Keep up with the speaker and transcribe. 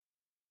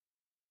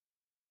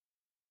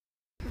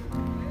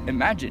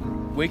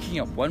Imagine waking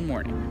up one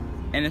morning,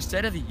 and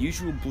instead of the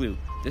usual blue,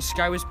 the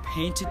sky was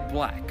painted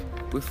black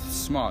with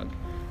smog,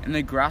 and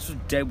the grass was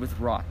dead with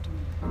rot.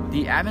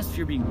 The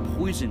atmosphere being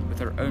poisoned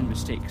with our own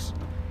mistakes.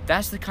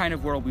 That's the kind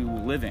of world we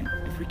will live in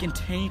if we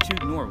continue to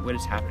ignore what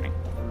is happening.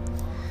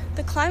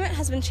 The climate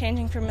has been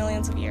changing for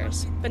millions of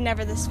years, but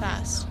never this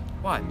fast.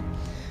 Why?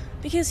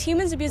 Because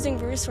humans abusing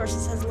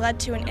resources has led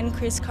to an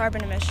increased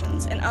carbon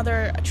emissions and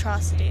other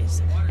atrocities,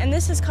 and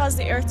this has caused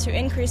the Earth to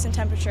increase in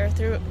temperature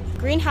through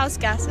greenhouse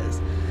gases.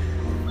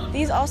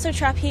 These also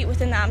trap heat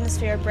within the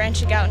atmosphere,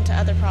 branching out into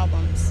other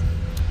problems.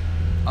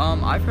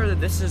 I've heard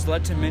that this has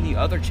led to many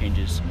other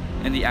changes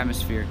in the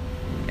atmosphere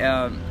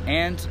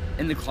and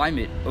in the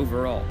climate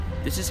overall.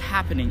 This is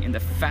happening in the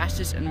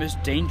fastest and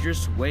most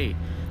dangerous way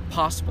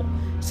possible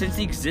since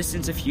the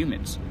existence of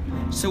humans.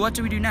 So what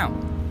do we do now?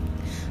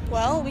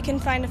 Well, we can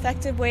find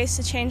effective ways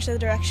to change the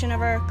direction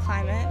of our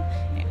climate,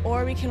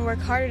 or we can work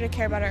harder to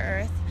care about our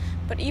Earth.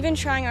 But even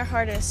trying our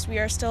hardest, we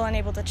are still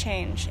unable to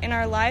change. In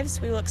our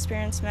lives, we will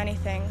experience many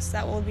things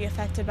that will be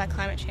affected by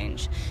climate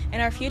change,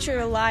 and our future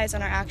relies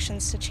on our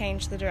actions to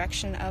change the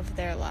direction of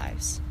their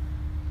lives.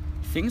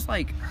 Things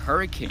like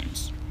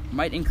hurricanes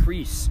might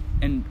increase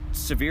in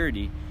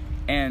severity,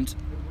 and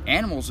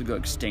animals will go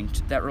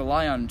extinct that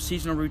rely on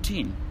seasonal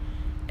routine.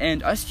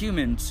 And us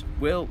humans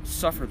will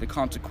suffer the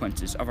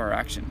consequences of our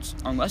actions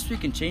unless we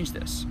can change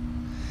this.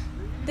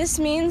 This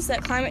means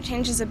that climate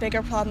change is a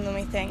bigger problem than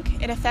we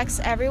think. It affects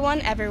everyone,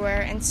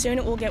 everywhere, and soon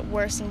it will get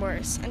worse and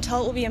worse,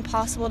 until it will be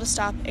impossible to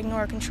stop,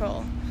 ignore, or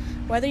control.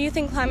 Whether you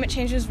think climate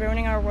change is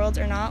ruining our world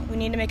or not, we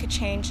need to make a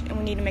change, and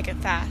we need to make it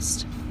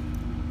fast.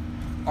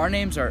 Our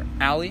names are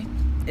Allie,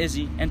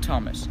 Izzy, and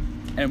Thomas,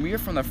 and we are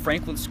from the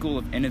Franklin School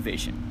of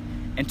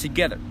Innovation. And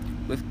together,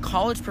 with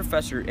college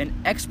professor and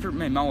expert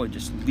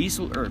mammalogist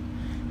Liesl Erb,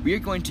 we are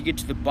going to get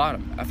to the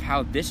bottom of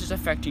how this is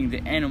affecting the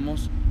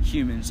animals,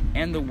 humans,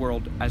 and the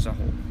world as a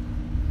whole.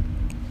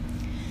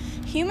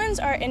 Humans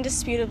are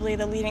indisputably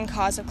the leading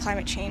cause of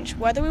climate change,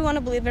 whether we want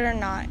to believe it or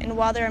not, and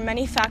while there are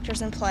many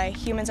factors in play,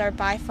 humans are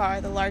by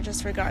far the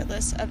largest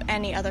regardless of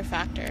any other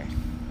factor.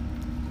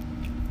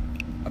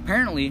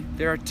 Apparently,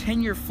 there are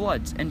 10-year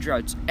floods and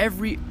droughts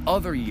every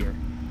other year,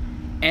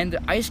 and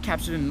the ice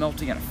caps have been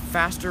melting at a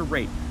faster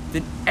rate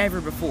than ever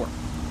before.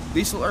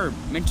 Liesl Erb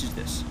mentions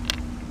this.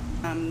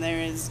 There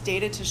is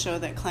data to show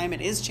that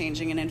climate is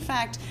changing, and in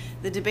fact,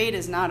 the debate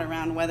is not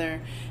around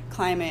whether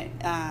climate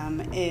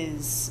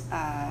is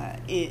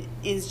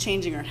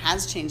changing or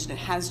has changed. It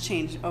has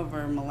changed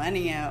over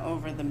millennia,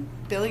 over the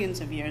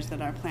billions of years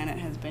that our planet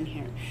has been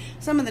here.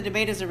 Some of the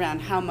debate is around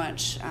how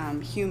much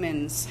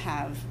humans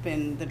have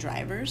been the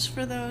drivers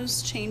for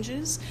those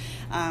changes,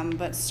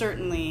 but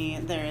certainly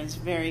there is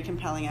very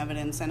compelling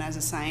evidence, and as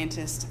a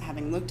scientist,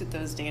 having looked at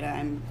those data,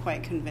 I'm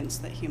quite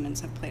convinced that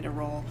humans have played a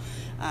role,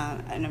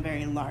 and a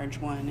very large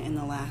one, in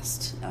the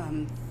last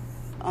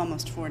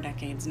almost 4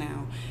 decades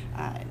now,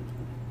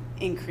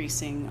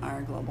 increasing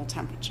our global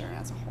temperature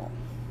as a whole.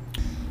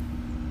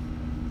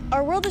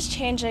 Our world is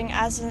changing,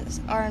 as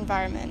is our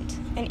environment,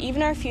 and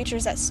even our future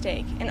is at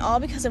stake, and all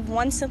because of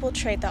one simple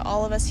trait that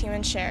all of us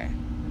humans share: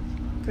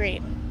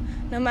 greed.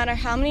 No matter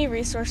how many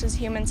resources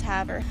humans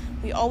have,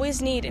 we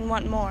always need and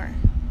want more.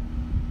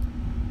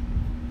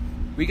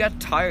 We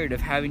got tired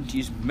of having to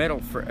use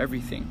metal for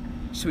everything,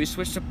 so we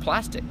switched to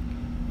plastic.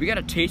 We got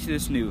a taste of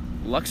this new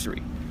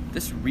luxury,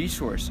 this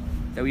resource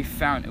that we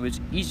found it was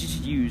easy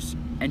to use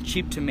and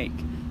cheap to make,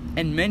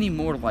 and many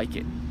more like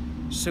it.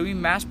 So we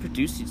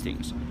mass-produce these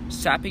things,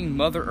 sapping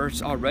Mother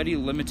Earth's already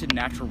limited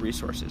natural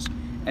resources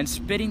and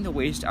spitting the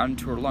waste out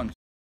into her lungs.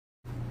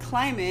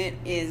 Climate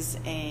is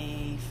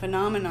a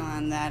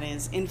phenomenon that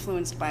is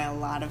influenced by a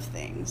lot of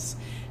things.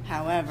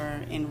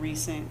 However, in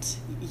recent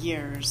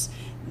years,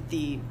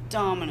 the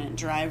dominant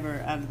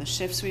driver of the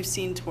shifts we've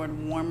seen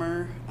toward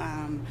warmer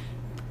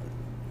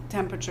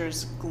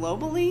temperatures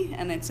globally,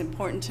 and it's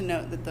important to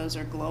note that those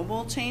are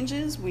global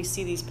changes. We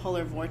see these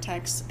polar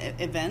vortex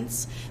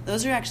events.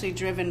 Those are actually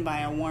driven by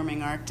a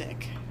warming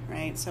Arctic,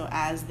 right? So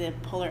as the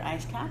polar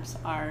ice caps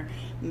are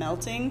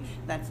melting,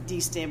 that's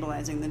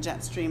destabilizing the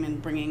jet stream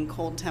and bringing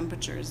cold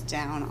temperatures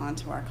down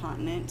onto our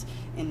continent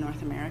in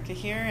North America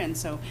here. And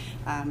so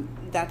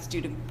that's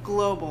due to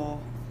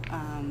global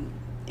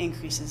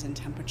increases in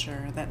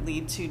temperature that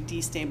lead to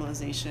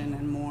destabilization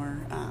and more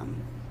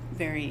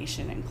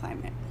variation in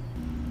climate.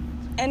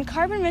 And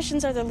carbon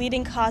emissions are the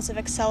leading cause of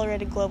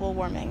accelerated global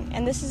warming,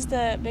 and this is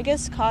the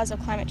biggest cause of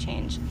climate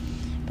change.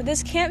 But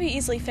this can't be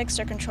easily fixed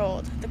or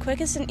controlled. The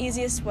quickest and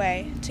easiest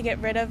way to get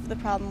rid of the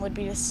problem would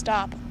be to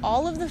stop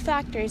all of the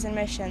factories'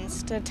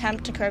 emissions to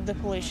attempt to curb the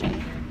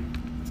pollution.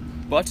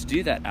 But to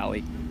do that,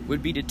 Allie,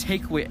 would be to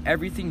take away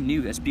everything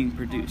new that's being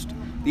produced,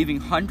 leaving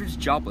hundreds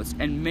jobless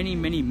and many,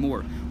 many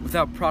more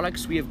without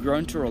products we have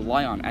grown to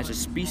rely on as a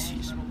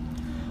species.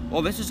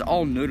 While this is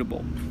all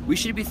notable, we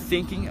should be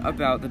thinking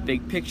about the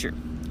big picture.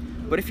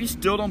 But if you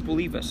still don't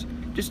believe us,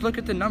 just look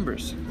at the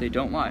numbers. They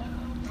don't lie.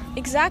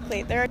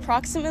 Exactly. There are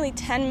approximately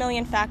 10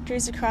 million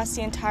factories across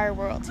the entire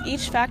world.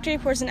 Each factory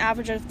pours an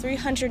average of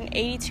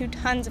 382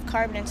 tons of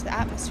carbon into the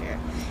atmosphere,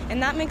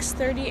 and that makes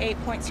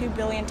 38.2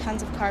 billion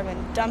tons of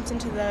carbon dumped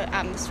into the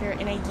atmosphere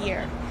in a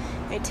year.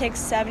 It takes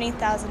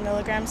 70,000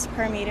 milligrams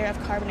per meter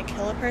of carbon to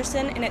kill a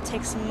person, and it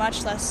takes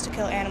much less to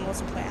kill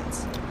animals and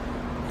plants.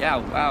 Yeah,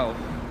 wow.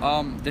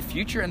 The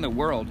future and the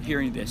world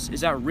hearing this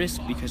is at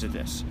risk because of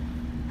this.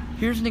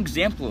 Here's an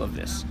example of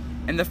this,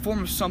 in the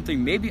form of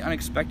something maybe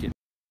unexpected.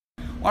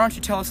 Why don't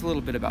you tell us a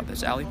little bit about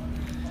this, Allie?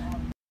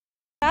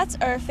 Bats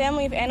are a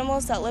family of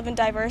animals that live in a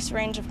diverse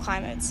range of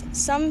climates.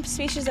 Some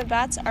species of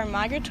bats are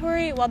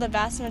migratory, while the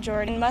vast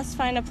majority must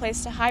find a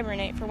place to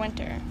hibernate for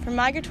winter. For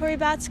migratory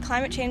bats,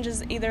 climate change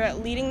is either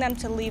leading them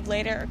to leave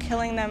later or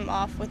killing them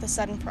off with a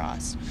sudden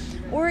frost,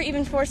 or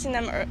even forcing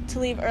them to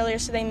leave earlier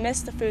so they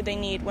miss the food they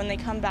need when they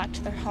come back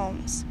to their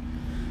homes.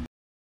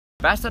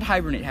 Bats that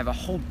hibernate have a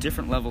whole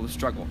different level of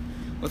struggle,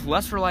 with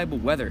less reliable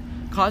weather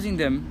causing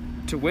them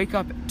to wake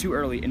up too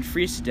early and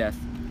freeze to death,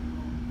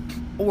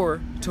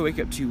 or to wake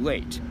up too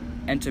late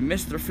and to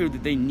miss their food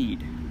that they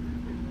need.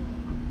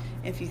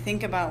 If you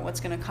think about what's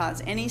going to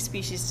cause any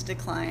species to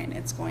decline,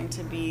 it's going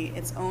to be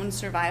its own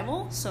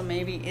survival. So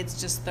maybe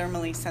it's just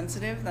thermally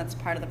sensitive. That's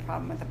part of the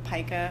problem with a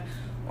pika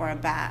or a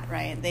bat,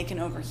 right? They can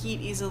overheat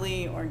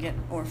easily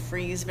or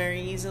freeze very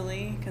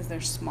easily because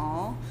they're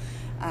small.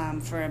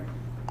 For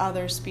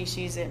other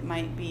species, it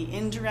might be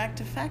indirect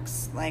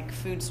effects like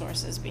food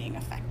sources being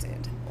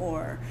affected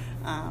or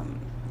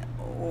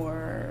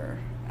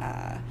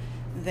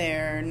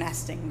their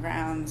nesting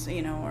grounds,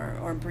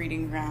 or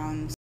breeding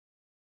grounds.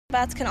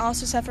 Bats can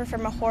also suffer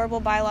from a horrible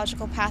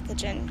biological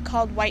pathogen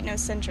called white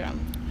nose syndrome.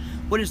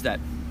 What is that?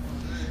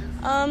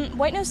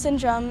 White nose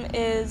syndrome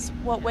is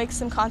what wakes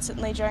them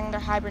constantly during their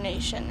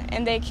hibernation,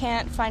 and they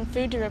can't find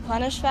food to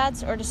replenish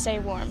fats or to stay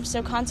warm,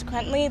 so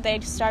consequently they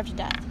starve to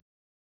death.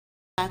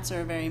 Bats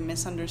are a very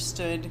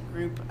misunderstood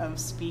group of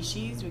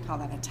species. We call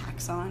that a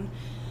taxon.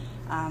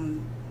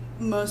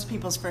 Most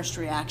people's first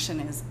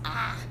reaction is,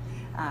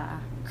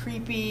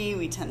 creepy.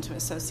 We tend to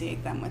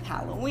associate them with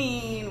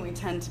Halloween.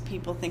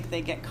 People think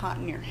they get caught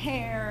in your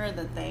hair,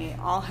 that they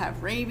all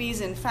have rabies.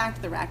 In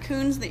fact, the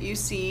raccoons that you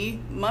see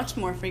much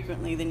more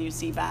frequently than you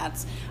see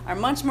bats are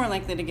much more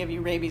likely to give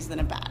you rabies than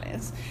a bat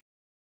is.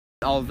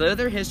 Although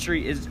their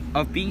history is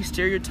of being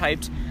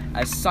stereotyped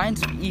as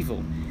signs of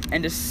evil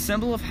and a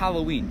symbol of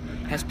Halloween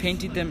has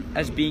painted them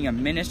as being a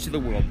menace to the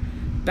world,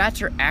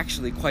 bats are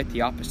actually quite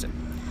the opposite.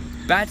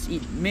 Bats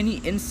eat many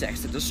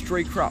insects that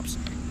destroy crops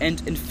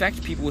and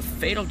infect people with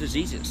fatal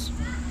diseases.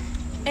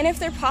 And if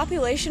their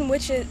population,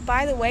 which,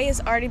 by the way,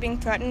 is already being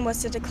threatened,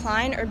 was to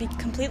decline or be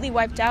completely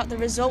wiped out, the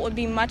result would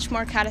be much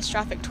more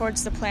catastrophic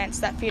towards the plants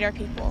that feed our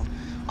people.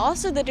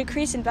 Also, the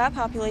decrease in bat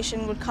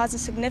population would cause a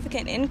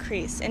significant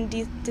increase in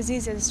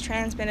diseases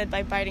transmitted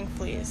by biting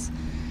fleas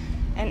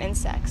and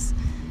insects.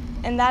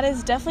 And that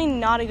is definitely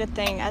not a good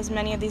thing, as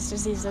many of these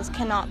diseases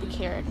cannot be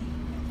cured.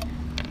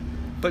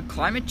 But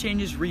climate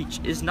change's reach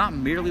is not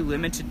merely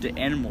limited to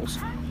animals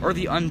or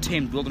the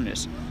untamed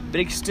wilderness, but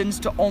extends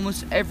to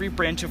almost every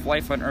branch of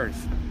life on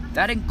Earth.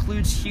 That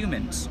includes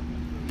humans.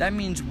 That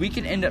means we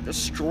can end up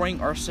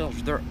destroying ourselves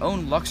with our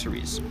own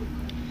luxuries.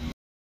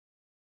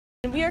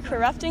 We are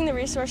corrupting the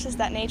resources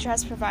that nature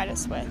has provided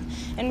us with,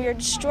 and we are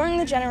destroying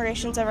the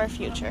generations of our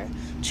future.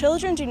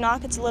 Children do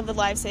not get to live the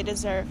lives they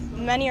deserve.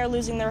 Many are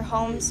losing their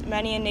homes.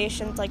 Many in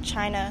nations like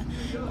China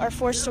are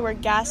forced to wear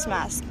gas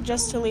masks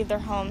just to leave their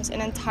homes,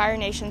 and entire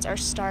nations are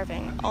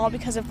starving, all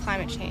because of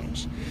climate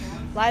change.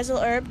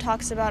 Liesl Erb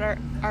talks about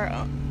our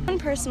own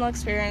personal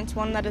experience,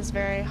 one that is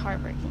very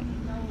heartbreaking.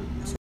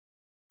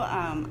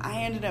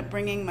 I ended up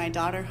bringing my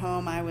daughter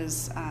home.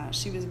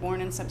 She was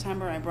born in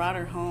September. I brought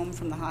her home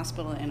from the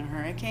hospital in a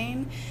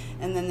hurricane,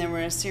 and then there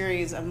were a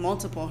series of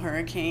multiple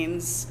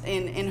hurricanes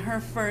in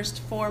her first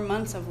 4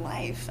 months of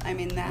life. I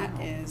mean, that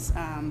is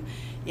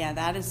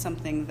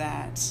something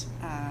that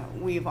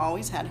we've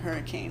always had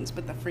hurricanes,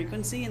 but the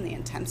frequency and the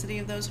intensity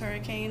of those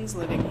hurricanes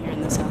living here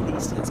in the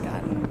Southeast has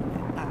gotten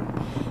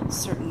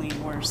certainly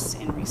worse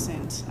in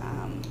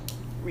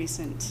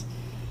recent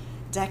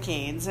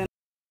decades.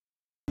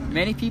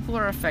 Many people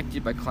are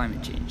affected by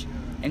climate change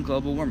and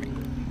global warming.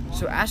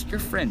 So ask your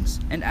friends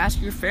and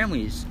ask your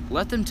families.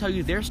 Let them tell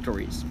you their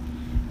stories.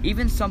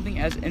 Even something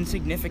as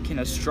insignificant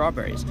as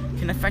strawberries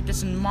can affect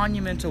us in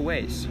monumental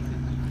ways.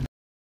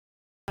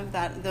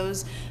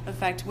 Those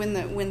affect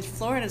when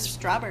Florida's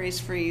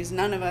strawberries freeze,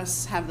 none of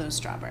us have those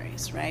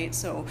strawberries, right?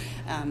 So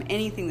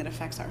anything that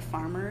affects our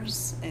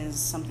farmers is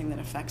something that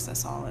affects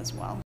us all as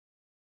well.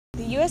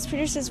 The U.S.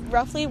 produces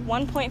roughly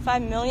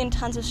 1.5 million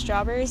tons of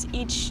strawberries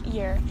each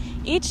year.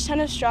 Each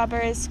ton of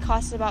strawberries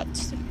costs about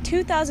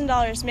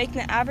 $2,000, making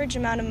the average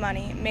amount of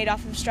money made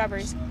off of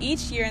strawberries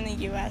each year in the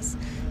U.S.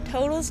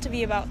 totals to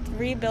be about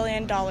 $3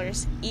 billion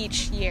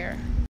each year.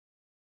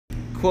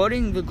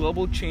 Quoting the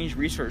Global Change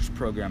Research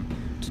Program,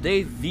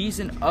 today these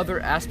and other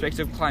aspects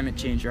of climate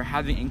change are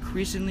having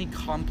increasingly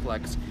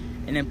complex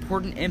and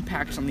important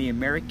impacts on the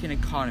American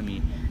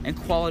economy and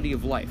quality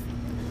of life.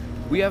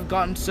 We have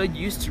gotten so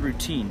used to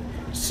routine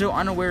so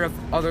unaware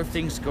of other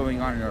things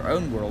going on in our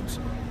own worlds,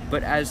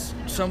 but at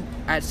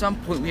some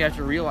point we have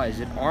to realize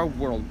that our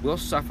world will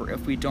suffer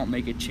if we don't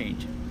make a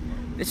change.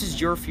 This is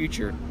your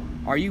future.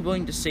 Are you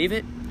willing to save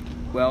it?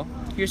 Well,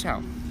 here's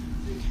how.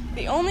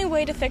 The only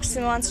way to fix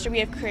the monster we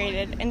have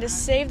created and to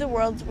save the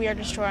world we are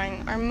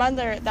destroying, our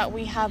mother that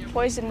we have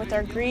poisoned with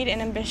our greed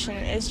and ambition,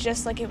 is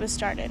just like it was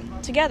started.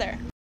 Together.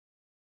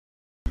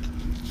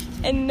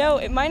 And no,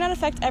 it might not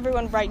affect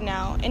everyone right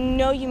now, and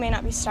no, you may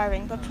not be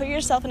starving, but put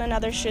yourself in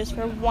another's shoes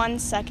for 1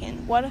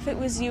 second. What if it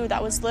was you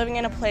that was living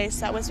in a place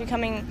that was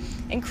becoming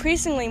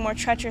increasingly more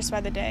treacherous by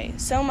the day,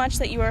 so much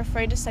that you were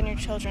afraid to send your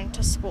children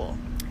to school?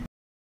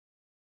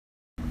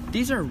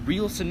 These are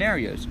real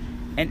scenarios,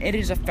 and it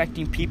is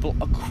affecting people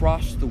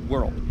across the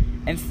world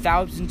in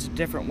thousands of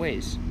different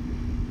ways.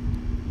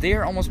 They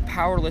are almost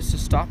powerless to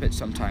stop it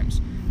sometimes,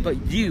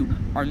 but you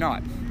are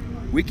not.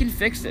 We can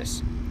fix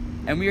this,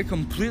 and we are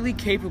completely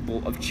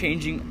capable of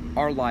changing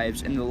our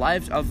lives and the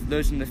lives of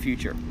those in the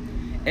future.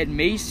 It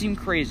may seem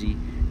crazy,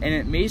 and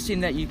it may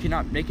seem that you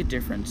cannot make a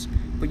difference,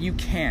 but you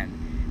can.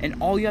 And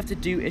all you have to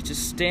do is to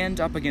stand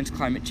up against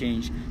climate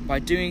change by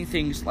doing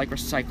things like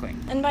recycling.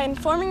 And by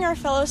informing our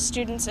fellow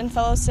students and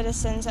fellow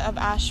citizens of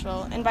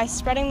Asheville, and by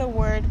spreading the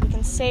word, we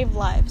can save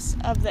lives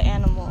of the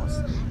animals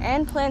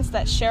and plants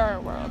that share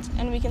our world,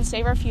 and we can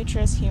save our future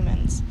as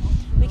humans.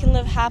 We can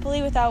live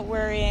happily without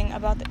worrying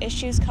about the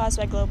issues caused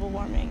by global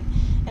warming.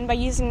 And by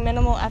using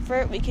minimal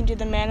effort, we can do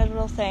the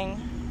manageable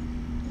thing,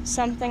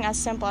 something as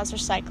simple as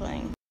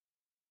recycling.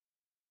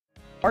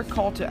 Our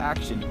call to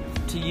action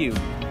to you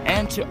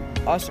and to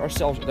us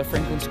ourselves at the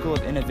Franklin School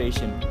of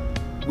Innovation,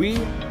 we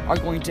are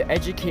going to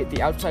educate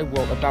the outside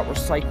world about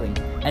recycling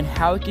and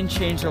how it can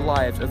change the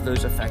lives of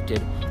those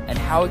affected and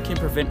how it can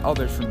prevent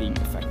others from being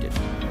affected.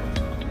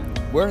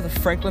 We're the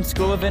Franklin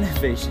School of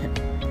Innovation,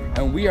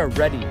 and we are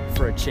ready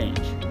for a change.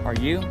 Are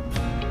you?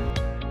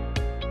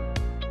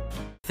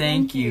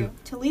 Thank you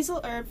to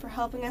Liesl Erb for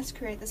helping us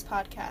create this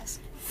podcast.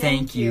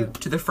 Thank you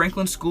to the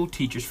Franklin School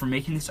teachers for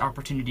making this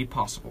opportunity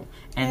possible.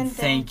 And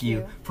thank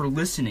you for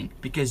listening,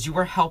 because you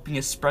are helping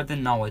us spread the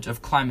knowledge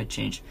of climate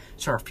change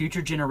so our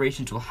future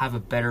generations will have a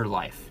better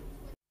life.